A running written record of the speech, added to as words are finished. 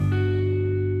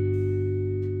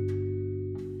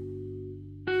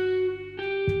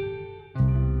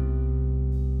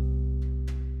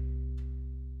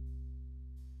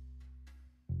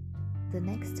The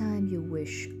next time you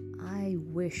wish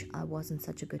I wasn't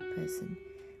such a good person,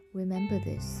 remember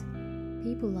this: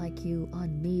 people like you are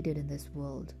needed in this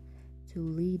world to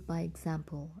lead by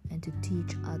example and to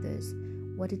teach others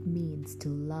what it means to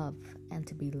love and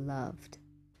to be loved.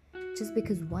 Just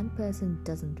because one person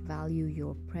doesn't value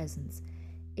your presence,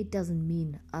 it doesn't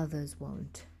mean others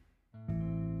won't.